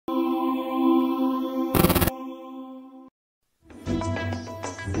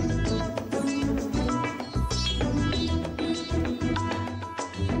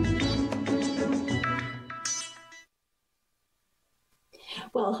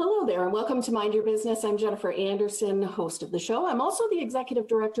Well, hello there, and welcome to Mind Your Business. I'm Jennifer Anderson, host of the show. I'm also the executive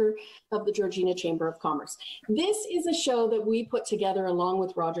director of the Georgina Chamber of Commerce. This is a show that we put together along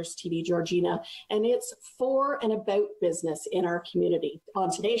with Rogers TV Georgina, and it's for and about business in our community.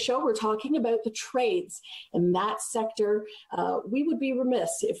 On today's show, we're talking about the trades and that sector. We would be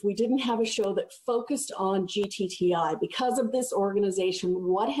remiss if we didn't have a show that focused on GTTI because of this organization,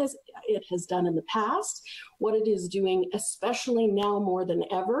 what it has done in the past, what it is doing, especially now more than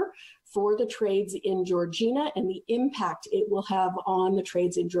ever, for the trades in Georgina and the impact it will have on the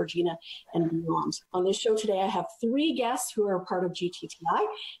trades in Georgina and beyond. On this show today, I have three guests who are part of GTTI. I'd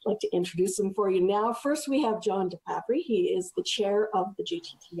like to introduce them for you now. First, we have John DePapri. He is the chair of the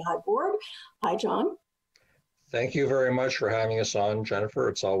GTTI board. Hi, John. Thank you very much for having us on, Jennifer.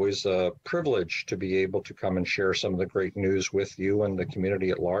 It's always a privilege to be able to come and share some of the great news with you and the community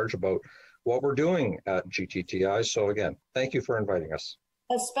at large about what we're doing at GTTI. So again, thank you for inviting us.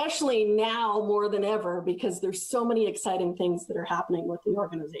 Especially now more than ever, because there's so many exciting things that are happening with the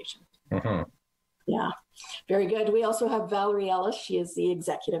organization. Mm-hmm. Yeah, very good. We also have Valerie Ellis. She is the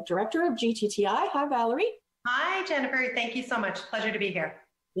executive director of GTTI. Hi, Valerie. Hi, Jennifer. Thank you so much. Pleasure to be here.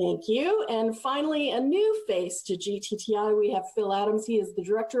 Thank you. And finally, a new face to GTTI. We have Phil Adams. He is the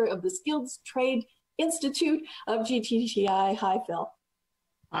director of the Skilled Trade Institute of GTTI. Hi, Phil.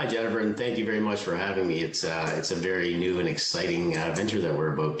 Hi, Jennifer, and thank you very much for having me. It's a very new and exciting venture that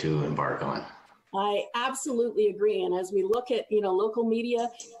we're about to embark on. I absolutely agree. And as we look at, local media,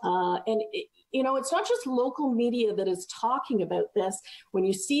 it's not just local media that is talking about this. When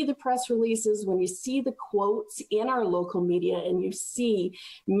you see the press releases, when you see the quotes in our local media, and you see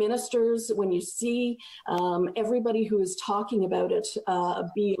ministers, when you see everybody who is talking about it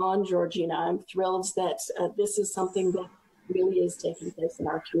beyond Georgina, I'm thrilled that this is something that really is taking place in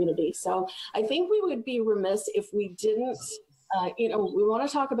our community. So I think we would be remiss if we didn't, we want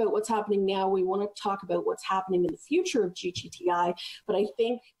to talk about what's happening now. We want to talk about what's happening in the future of GTTI, but I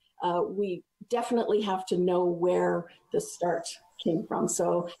think we definitely have to know where the start came from.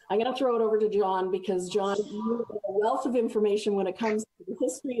 So I'm going to throw it over to John, because John, you have a wealth of information when it comes to the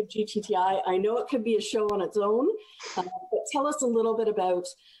history of GTTI. I know it could be a show on its own, but tell us a little bit about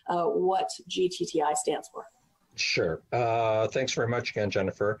what GTTI stands for. Sure. Thanks very much again,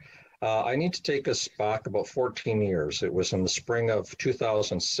 Jennifer. I need to take us back about 14 years. It was in the spring of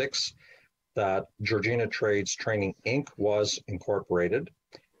 2006 that Georgina Trades Training Inc. was incorporated.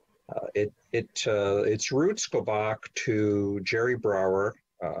 Its roots go back to Jerry Brower,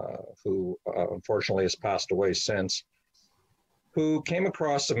 who unfortunately has passed away since, who came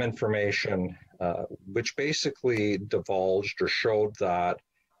across some information which basically divulged or showed that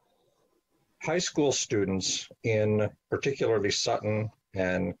high school students in particularly Sutton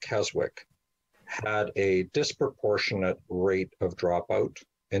and Keswick had a disproportionate rate of dropout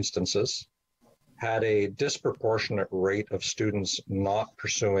instances, had a disproportionate rate of students not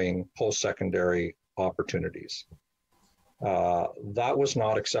pursuing post-secondary opportunities. That was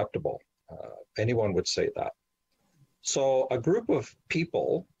not acceptable. Anyone would say that. So a group of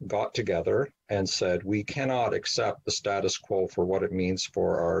people got together and said, we cannot accept the status quo for what it means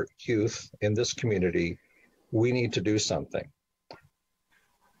for our youth in this community. We need to do something.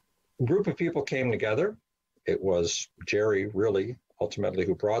 A group of people came together. It was Jerry, really, ultimately,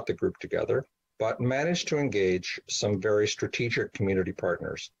 who brought the group together, but managed to engage some very strategic community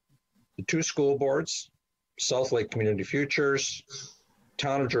partners. The two school boards, South Lake Community Futures,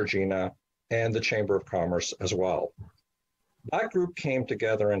 Town of Georgina, and the Chamber of Commerce as well. That group came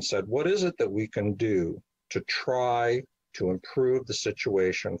together and said, what is it that we can do to try to improve the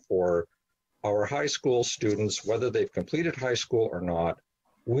situation for our high school students, whether they've completed high school or not?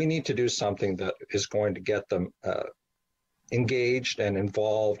 We need to do something that is going to get them engaged and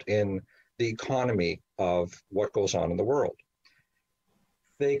involved in the economy of what goes on in the world.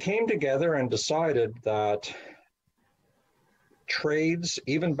 They came together and decided that trades,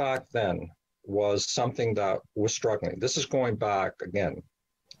 even back then, was something that was struggling. This is going back, again,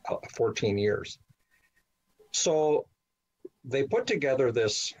 14 years. So they put together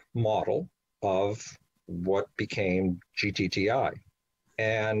this model of what became GTTI.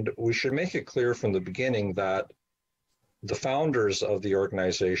 And we should make it clear from the beginning that the founders of the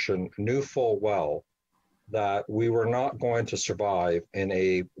organization knew full well that we were not going to survive in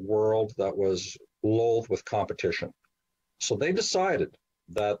a world that was loathed with competition. So they decided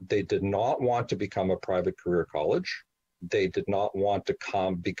that they did not want to become a private career college. They did not want to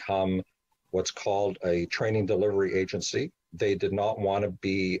become what's called a training delivery agency. They did not want to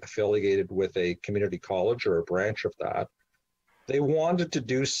be affiliated with a community college or a branch of that. They wanted to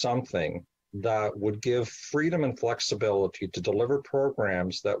do something that would give freedom and flexibility to deliver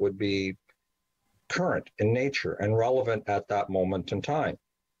programs that would be current in nature and relevant at that moment in time.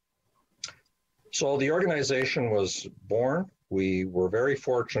 So the organization was born. We were very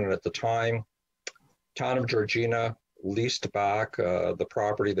fortunate at the time. Town of Georgina leased back the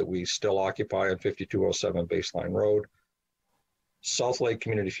property that we still occupy on 5207 Baseline Road. South Lake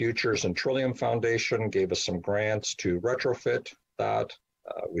Community Futures and Trillium Foundation gave us some grants to retrofit that.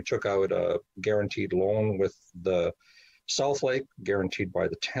 We took out a guaranteed loan with the South Lake, guaranteed by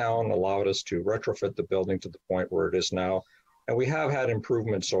the town, allowed us to retrofit the building to the point where it is now. And we have had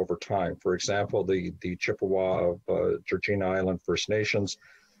improvements over time. For example, the Chippewa of Georgina Island First Nations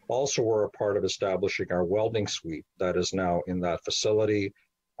also were a part of establishing our welding suite that is now in that facility.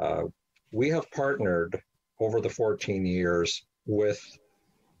 We have partnered over the 14 years with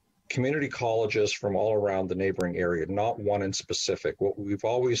community colleges from all around the neighboring area, not one in specific. What we've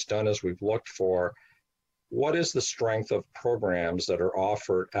always done is we've looked for what is the strength of programs that are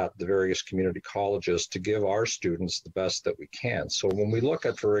offered at the various community colleges to give our students the best that we can. So when we look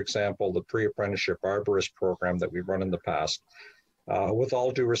at, for example, the pre-apprenticeship arborist program that we've run in the past, with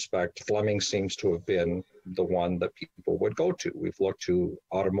all due respect, Fleming seems to have been the one that people would go to. We've looked to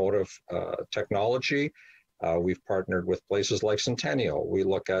automotive technology. We've partnered with places like Centennial. We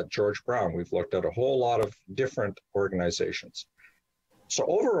look at George Brown. We've looked at a whole lot of different organizations. So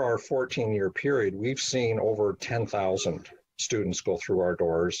over our 14-year period, we've seen over 10,000 students go through our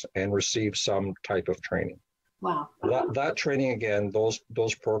doors and receive some type of training. Wow. That training, again,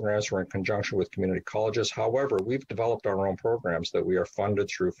 those programs were in conjunction with community colleges. However, we've developed our own programs that we are funded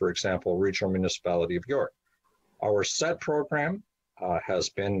through, for example, Regional Municipality of York. Our SET program has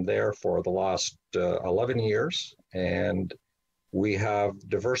been there for the last 11 years, and we have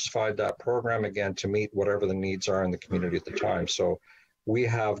diversified that program, again, to meet whatever the needs are in the community at the time. So we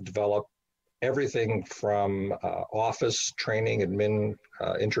have developed everything from office training,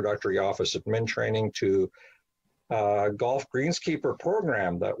 introductory office admin training, to golf greenskeeper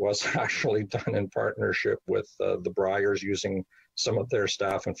program that was actually done in partnership with the Briars, using some of their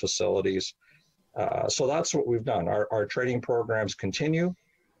staff and facilities. So that's what we've done. Our training programs continue.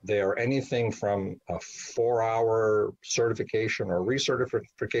 They are anything from a 4-hour certification or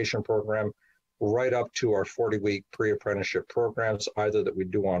recertification program right up to our 40-week pre-apprenticeship programs, either that we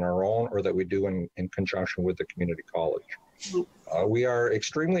do on our own or that we do in conjunction with the community college. We are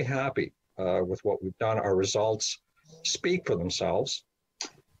extremely happy with what we've done. Our results speak for themselves.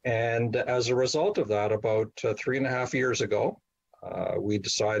 And as a result of that, about 3.5 years ago, we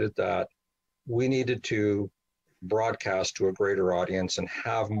decided that we needed to broadcast to a greater audience and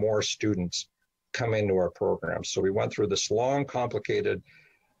have more students come into our program. So we went through this long, complicated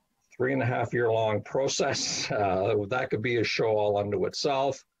 3.5-year-long process. That could be a show all unto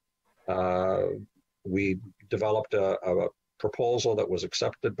itself. We developed a proposal that was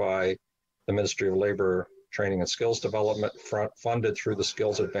accepted by the Ministry of Labour, Training and Skills Development, funded through the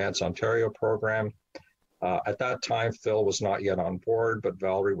Skills Advance Ontario program. At that time, Phil was not yet on board, but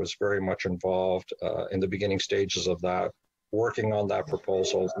Valerie was very much involved in the beginning stages of that, working on that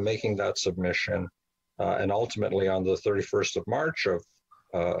proposal, making that submission, and ultimately on the 31st of March of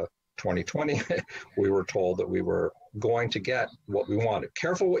 2020, we were told that we were going to get what we wanted.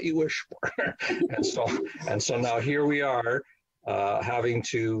 Careful what you wish for. and so now here we are, having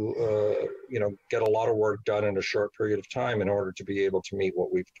to get a lot of work done in a short period of time in order to be able to meet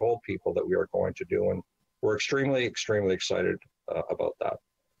what we've told people that we are going to do. And we're extremely, extremely excited about that.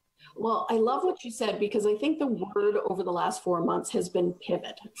 Well, I love what you said, because I think the word over the last 4 months has been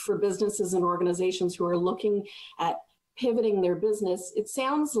pivot for businesses and organizations who are looking at pivoting their business. It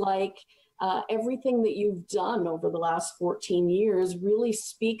sounds like everything that you've done over the last 14 years really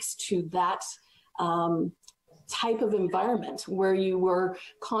speaks to that type of environment where you were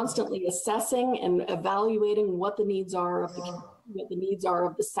constantly assessing and evaluating what the needs are of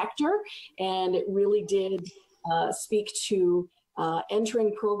the sector, and it really did speak to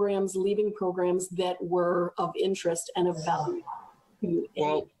entering programs, leaving programs that were of interest and of value to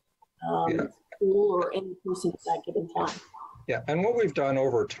any school or any person at that given time. Yeah, and what we've done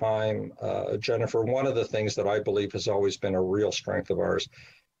over time, Jennifer, one of the things that I believe has always been a real strength of ours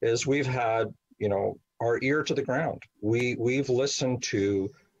is we've had, our ear to the ground. We've listened to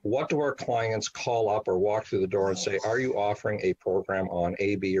what do our clients call up or walk through the door and say, are you offering a program on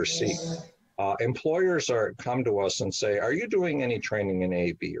A, B, or C? Employers come to us and say, are you doing any training in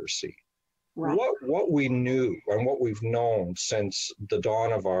A, B, or C? Right. What we knew and what we've known since the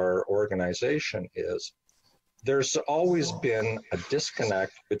dawn of our organization is there's always been a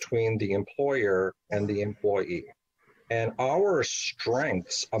disconnect between the employer and the employee. And our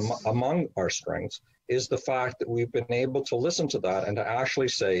strengths, among our strengths, is the fact that we've been able to listen to that and to actually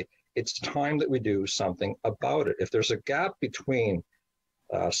say, it's time that we do something about it. If there's a gap between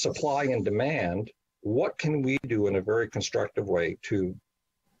supply and demand, what can we do in a very constructive way to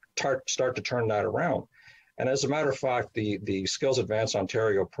start to turn that around? And as a matter of fact, the Skills Advance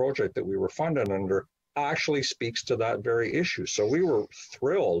Ontario project that we were funded under actually speaks to that very issue. So we were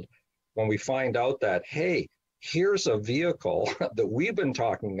thrilled when we find out that, hey, here's a vehicle that we've been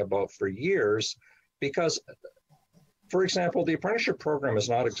talking about for years, because, for example, the apprenticeship program is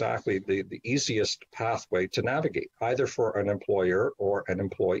not exactly the easiest pathway to navigate, either for an employer or an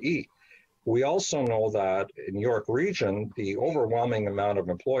employee. We also know that in York Region, the overwhelming amount of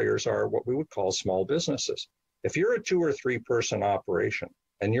employers are what we would call small businesses. If you're a 2 or 3 person operation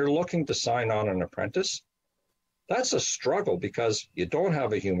and you're looking to sign on an apprentice, that's a struggle because you don't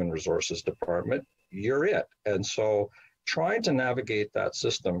have a human resources department, you're it. And so trying to navigate that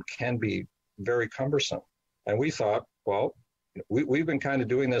system can be very cumbersome. And we thought, well, we've been kind of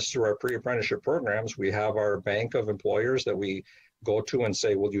doing this through our pre-apprenticeship programs. We have our bank of employers that we go to and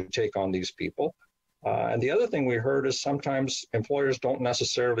say, will you take on these people? And the other thing we heard is sometimes employers don't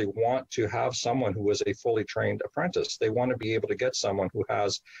necessarily want to have someone who is a fully trained apprentice. They want to be able to get someone who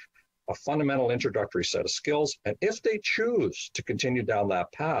has a fundamental introductory set of skills. And if they choose to continue down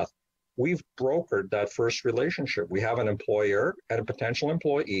that path, we've brokered that first relationship. We have an employer and a potential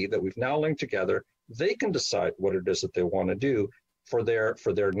employee that we've now linked together. They can decide what it is that they want to do for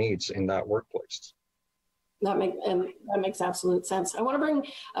their needs in that workplace. That makes absolute sense. I want to bring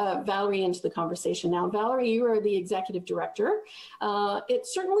Valerie into the conversation now. Valerie, you are the executive director. It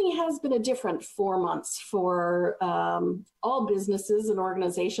certainly has been a different 4 months for all businesses and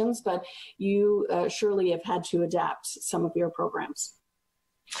organizations, but you surely have had to adapt some of your programs.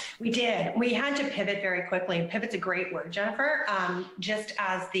 We did. We had to pivot very quickly. And pivot's a great word, Jennifer. Just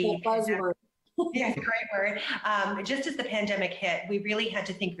as the buzzword. Yeah, great word. Just as the pandemic hit, we really had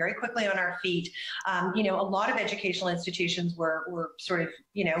to think very quickly on our feet. A lot of educational institutions were sort of,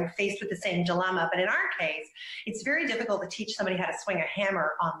 faced with the same dilemma. But in our case, it's very difficult to teach somebody how to swing a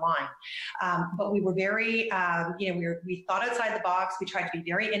hammer online. But we were very, we thought outside the box. We tried to be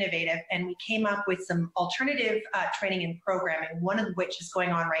very innovative, and we came up with some alternative training and programming. One of which is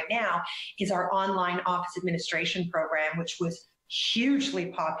going on right now is our online office administration program, which was hugely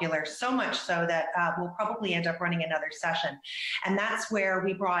popular, so much so that we'll probably end up running another session. And that's where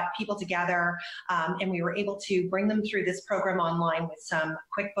we brought people together and we were able to bring them through this program online with some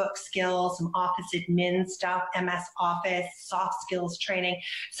QuickBooks skills, some Office admin stuff, MS Office, soft skills training.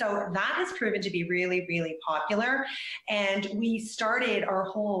 So that has proven to be really, really popular. And we started our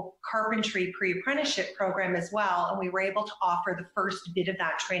whole carpentry pre-apprenticeship program as well. And we were able to offer the first bit of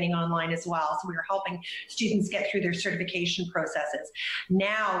that training online as well. So we were helping students get through their certification process.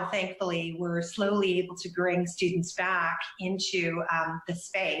 Now, thankfully, we're slowly able to bring students back into the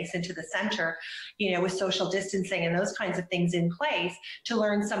space, into the center, with social distancing and those kinds of things in place to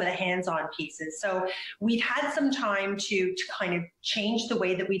learn some of the hands-on pieces. So we've had some time to kind of change the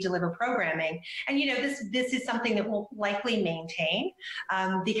way that we deliver programming. And, this is something that we'll likely maintain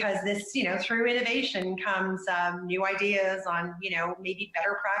because this, through innovation comes new ideas on, maybe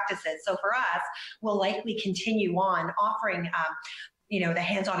better practices. So for us, we'll likely continue on offering the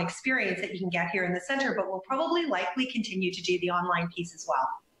hands-on experience that you can get here in the center, but we'll probably likely continue to do the online piece as well.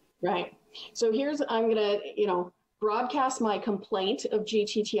 Right. So I'm going to, broadcast my complaint of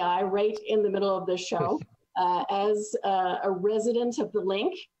GTTI right in the middle of this show. As a resident of the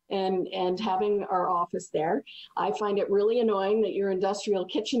link and having our office there, I find it really annoying that your industrial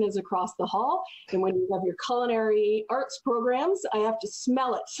kitchen is across the hall. And when you have your culinary arts programs, I have to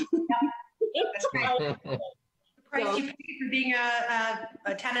smell it. Yeah. That's right. Price you pay for being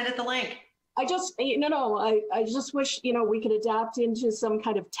a tenant at the link. I just wish, we could adapt into some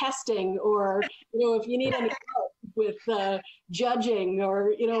kind of testing or, if you need any help with judging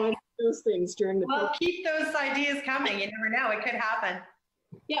or, those things during the Well, keep those ideas coming. You never know. It could happen.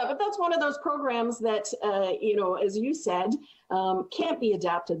 Yeah, but that's one of those programs that, as you said, can't be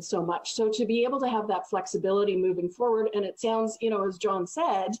adapted so much. So to be able to have that flexibility moving forward, and it sounds, as John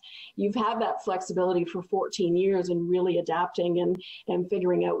said, you've had that flexibility for 14 years and really adapting and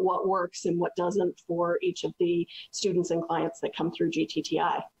figuring out what works and what doesn't for each of the students and clients that come through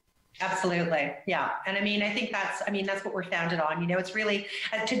GTTI. Absolutely. Yeah. And I mean, I think that's what we're founded on. You know, it's really,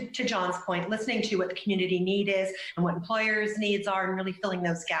 to John's point, listening to what the community need is and what employers' needs are and really filling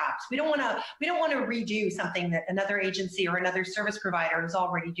those gaps. We don't want to redo something that another agency or another service provider is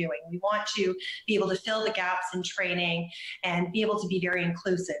already doing. We want to be able to fill the gaps in training and be able to be very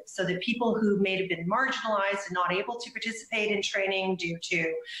inclusive so that people who may have been marginalized and not able to participate in training due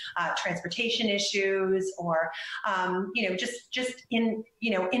to transportation issues or,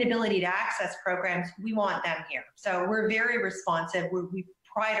 inability to access programs, we want them here. So we're very responsive. We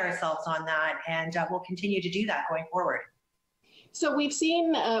pride ourselves on that, and we'll continue to do that going forward. So we've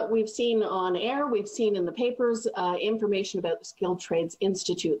seen on air, we've seen in the papers information about the Skilled Trades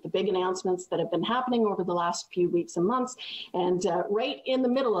Institute, the big announcements that have been happening over the last few weeks and months, and right in the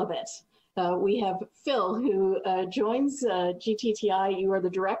middle of it, we have Phil, who joins GTTI. You are the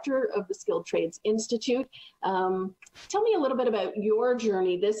director of the Skilled Trades Institute. Tell me a little bit about your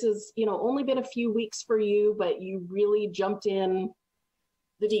journey. This has, only been a few weeks for you, but you really jumped in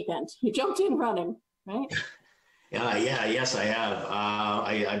the deep end. You jumped in running, right? Yes, I have.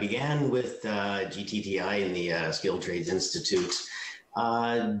 I began with GTTI in the Skilled Trades Institute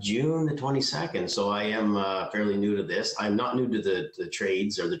June the 22nd. So I am fairly new to this. I'm not new to the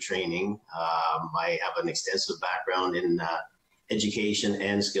trades or the training. I have an extensive background in education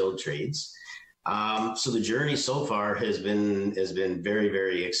and skilled trades. So the journey so far has been very,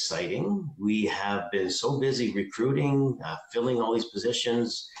 very exciting. We have been so busy recruiting, filling all these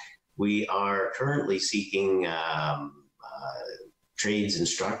positions. We are currently seeking trades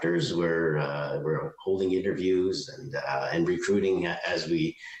instructors. We're holding interviews and recruiting as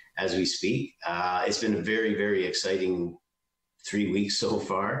we speak. It's been a very, very exciting 3 weeks so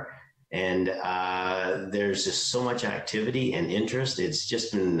far, and there's just so much activity and interest. It's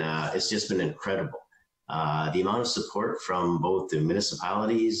just been incredible. The amount of support from both the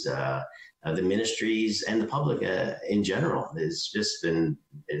municipalities, the ministries, and the public in general has just been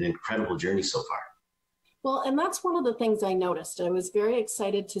an incredible journey so far. Well, and that's one of the things I noticed. I was very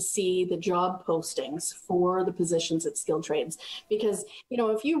excited to see the job postings for the positions at Skilled Trades, because,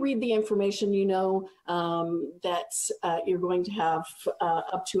 if you read the information, that you're going to have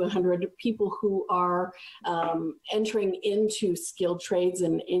up to 100 people who are entering into skilled trades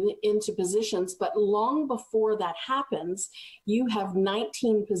and into positions. But long before that happens, you have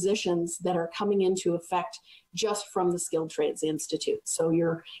 19 positions that are coming into effect just from the Skilled Trades Institute. So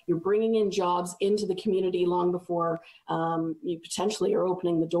you're bringing in jobs into the community long before you potentially are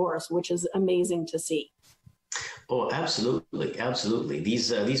opening the doors, which is amazing to see. Oh, absolutely, absolutely.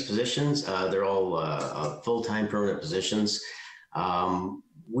 These positions, they're all full-time permanent positions.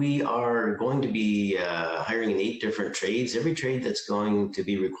 We are going to be hiring in 8 different trades. Every trade that's going to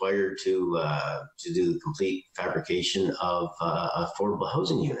be required to do the complete fabrication of affordable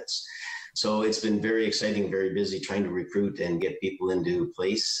housing units. So it's been very exciting, very busy trying to recruit and get people into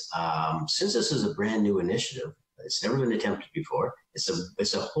place. Since this is a brand new initiative, it's never been attempted before.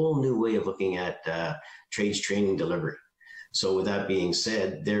 It's a whole new way of looking at trades training delivery. So with that being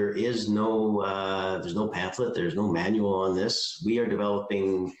said, there's no pamphlet, there's no manual on this. We are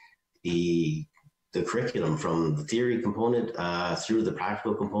developing the curriculum from the theory component through the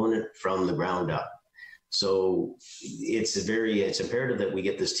practical component from the ground up. So it's imperative that we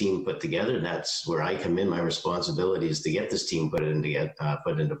get this team put together. And that's where I come in. My responsibility is to get this team put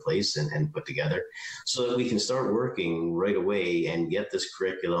into place and put together so that we can start working right away and get this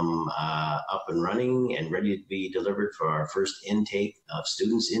curriculum up and running and ready to be delivered for our first intake of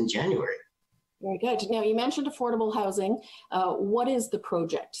students in January. Very good. Now, you mentioned affordable housing. What is the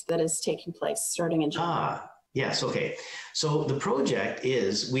project that is taking place starting in January? Yes, okay. So the project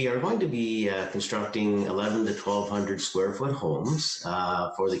is we are going to be constructing 11 to 1,200 square foot homes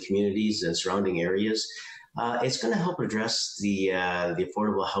for the communities and surrounding areas. It's going to help address the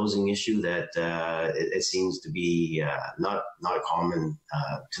affordable housing issue that it seems to be not common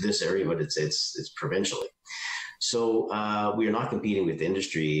to this area, but it's provincially. So we are not competing with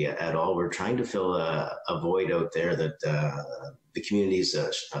industry at all. We're trying to fill a void out there that the communities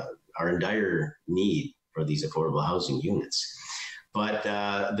are in dire need for these affordable housing units. But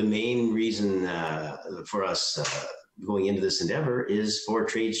the main reason for us going into this endeavor is for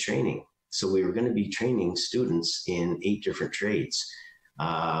trades training. So we were going to be training students in 8 different trades: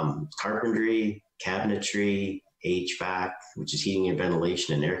 carpentry, cabinetry, HVAC, which is heating and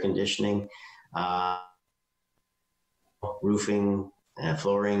ventilation and air conditioning, roofing,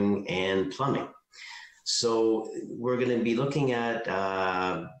 flooring, and plumbing. So we're going to be looking at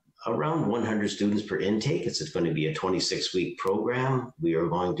around 100 students per intake. It's going to be a 26-week program. We are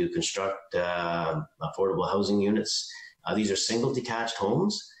going to construct affordable housing units. These are single detached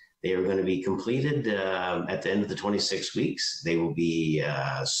homes. They are going to be completed at the end of the 26 weeks. They will be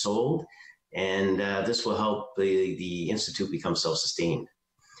sold, and this will help the Institute become self-sustained.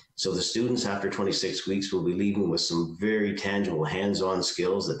 So the students after 26 weeks will be leaving with some very tangible hands-on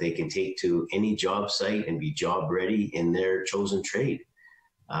skills that they can take to any job site and be job ready in their chosen trade.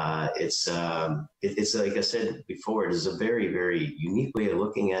 It's like I said before, it is a very, very unique way of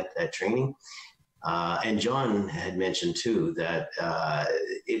looking at training. And John had mentioned too that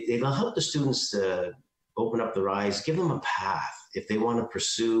it'll help the students to open up their eyes, give them a path if they want to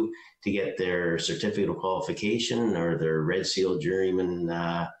pursue to get their certificate of qualification or their Red Seal journeyman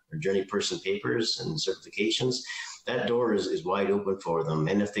or journey person papers and certifications. That door is wide open for them.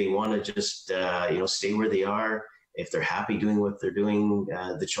 And if they want to just stay where they are, if they're happy doing what they're doing,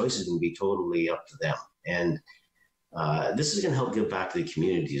 the choice is going to be totally up to them. And this is going to help give back to the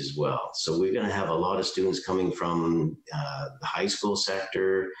community as well. So we're going to have a lot of students coming from the high school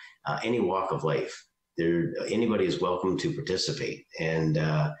sector, any walk of life. Anybody is welcome to participate. And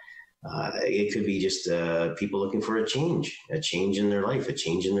it could be just people looking for a change in their life, a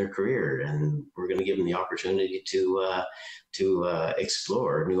change in their career. And we're going to give them the opportunity to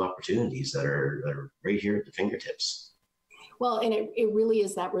explore new opportunities that are right here at the fingertips. Well, and it really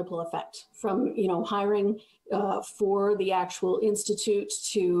is that ripple effect from, hiring for the actual institute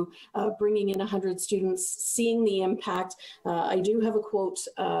to bringing in 100 students, seeing the impact. I do have a quote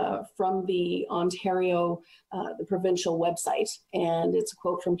from the Ontario, the provincial website, and it's a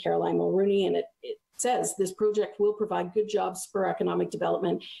quote from Caroline Mulrooney, and it says, "This project will provide good jobs, spur economic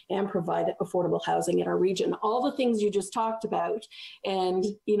development, and provide affordable housing in our region." All the things you just talked about, and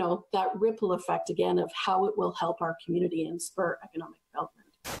that ripple effect again of how it will help our community and spur economic development.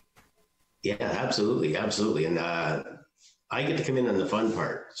 Yeah, absolutely, absolutely. And I get to come in on the fun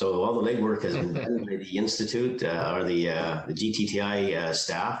part. So all the legwork has been done by the Institute or the GTTI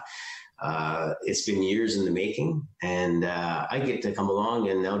staff. It's been years in the making, and I get to come along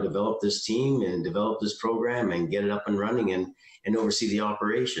and now develop this team and develop this program and get it up and running and oversee the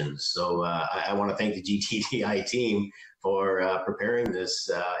operations. So I want to thank the GTTI team for preparing this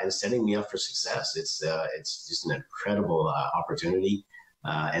and setting me up for success. It's just an incredible opportunity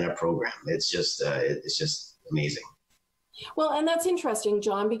and a program. It's just amazing. Well, and that's interesting,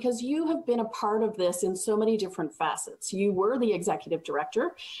 John, because you have been a part of this in so many different facets. You were the executive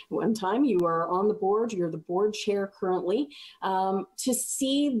director one time, you are on the board, you're the board chair currently. To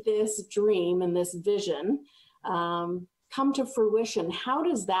see this dream and this vision come to fruition, how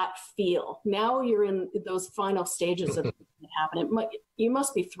does that feel? Now you're in those final stages of it happening. You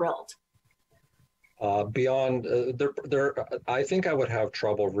must be thrilled. Beyond I think I would have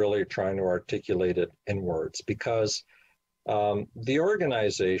trouble really trying to articulate it in words, because the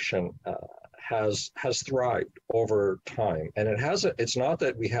organization has thrived over time, and it's not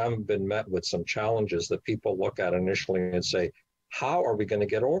that we haven't been met with some challenges that people look at initially and say, how are we going to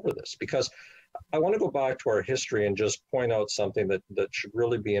get over this? Because I want to go back to our history and just point out something that should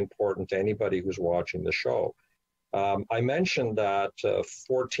really be important to anybody who's watching the show. I mentioned that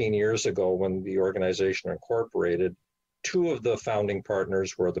 14 years ago, when the organization incorporated, two of the founding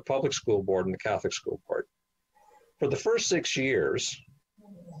partners were the public school board and the Catholic school board. For the first 6 years,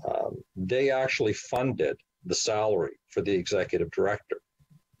 they actually funded the salary for the executive director.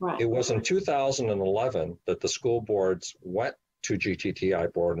 Right. It was in 2011 that the school boards went to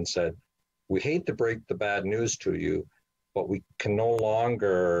GTTI board and said, "We hate to break the bad news to you, but we can no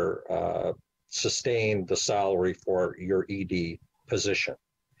longer sustain the salary for your ED position."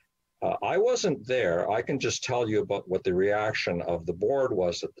 I wasn't there. I can just tell you about what the reaction of the board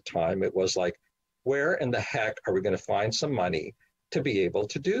was at the time. It was like, where in the heck are we going to find some money to be able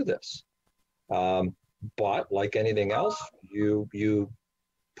to do this? But like anything else, you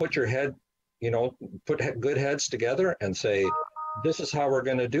put your head, put good heads together and say, this is how we're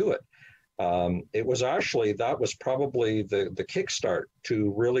going to do it. It was actually, that was probably the kickstart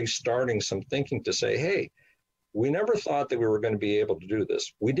to really starting some thinking to say, hey, we never thought that we were going to be able to do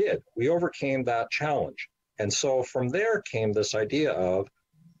this. We did. We overcame that challenge. And so from there came this idea of,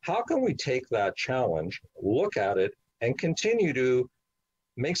 how can we take that challenge, look at it, and continue to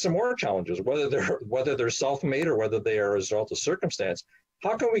make some more challenges, whether they're self-made or whether they are a result of circumstance?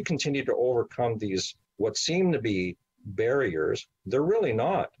 How can we continue to overcome these, what seem to be barriers? They're really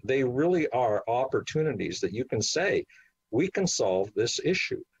not. They really are opportunities that you can say, we can solve this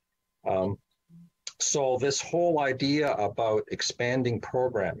issue. So this whole idea about expanding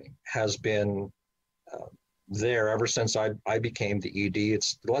programming has been there ever since I became the ED.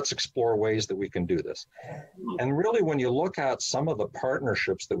 It's let's explore ways that we can do this. And really, when you look at some of the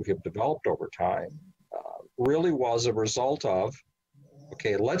partnerships that we have developed over time, really was a result of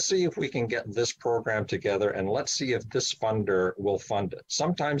Okay, let's see if we can get this program together, and let's see if this funder will fund it.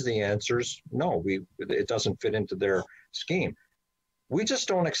 Sometimes the answer is no, it doesn't fit into their scheme. We just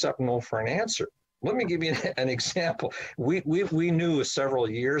don't accept no for an answer. Let me give you an example. We knew several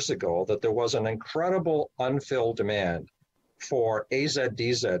years ago that there was an incredible unfilled demand for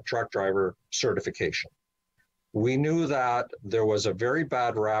AZDZ truck driver certification. We knew that there was a very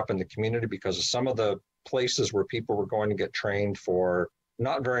bad rap in the community because of some of the places where people were going to get trained for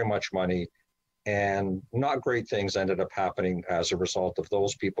not very much money, and not great things ended up happening as a result of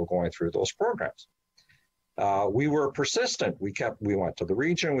those people going through those programs. We were persistent. We went to the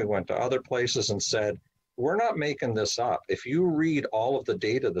region, we went to other places and said, we're not making this up. If you read all of the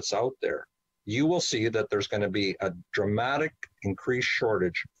data that's out there, you will see that there's going to be a dramatic increased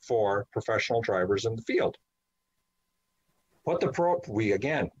shortage for professional drivers in the field. We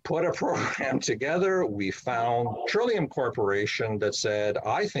again put a program together. We found Trillium Corporation that said,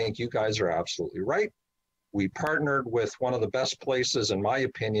 I think you guys are absolutely right. We partnered with one of the best places, in my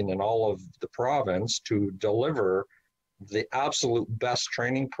opinion, in all of the province to deliver the absolute best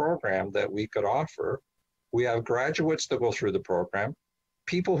training program that we could offer. We have graduates that go through the program,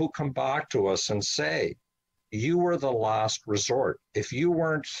 people who come back to us and say, you were the last resort. If you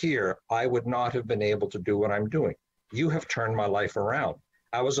weren't here, I would not have been able to do what I'm doing. You have turned my life around.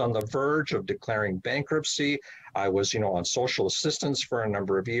 I was on the verge of declaring bankruptcy. I was, on social assistance for a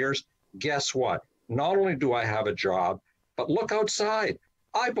number of years. Guess what? Not only do I have a job, but look outside.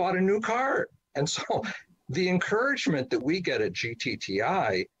 I bought a new car. And so the encouragement that we get at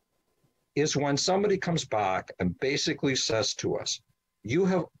GTTI is when somebody comes back and basically says to us, you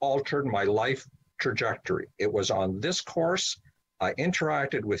have altered my life trajectory. It was on this course. I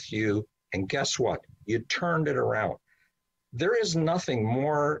interacted with you. And guess what? You turned it around. There is nothing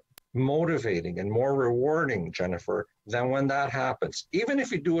more motivating and more rewarding, Jennifer, than when that happens. Even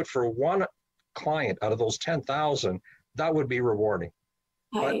if you do it for one client out of those 10,000, that would be rewarding.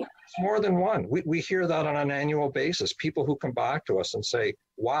 But it's more than one. We hear that on an annual basis, people who come back to us and say,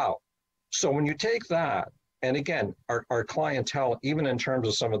 wow. So when you take that, and again, our clientele, even in terms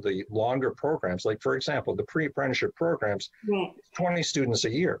of some of the longer programs, like for example, the pre-apprenticeship programs, 20 students a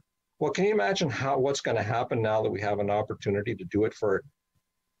year. Well, can you imagine what's going to happen now that we have an opportunity to do it for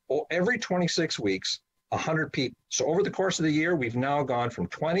every 26 weeks, 100 people. So over the course of the year, we've now gone from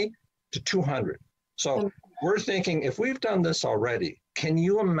 20 to 200. So we're thinking, if we've done this already, can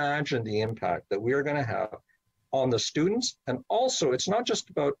you imagine the impact that we are going to have on the students? And also, it's not just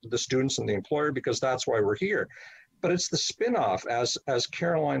about the students and the employer, because that's why we're here, but it's the spin-off, as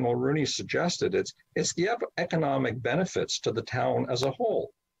Caroline Mulrooney suggested. It's the economic benefits to the town as a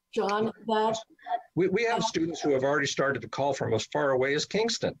whole. John, we have students who have already started to call from as far away as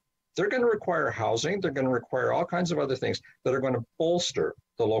Kingston. They're going to require housing. They're going to require all kinds of other things that are going to bolster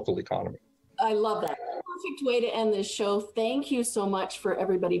the local economy. I love that. Perfect way to end this show. Thank you so much for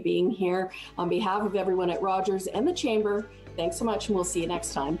everybody being here. On behalf of everyone at Rogers and the Chamber, thanks so much, and we'll see you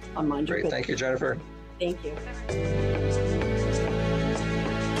next time on Mind Your Business. Great. Thank you, Jennifer. Thank you.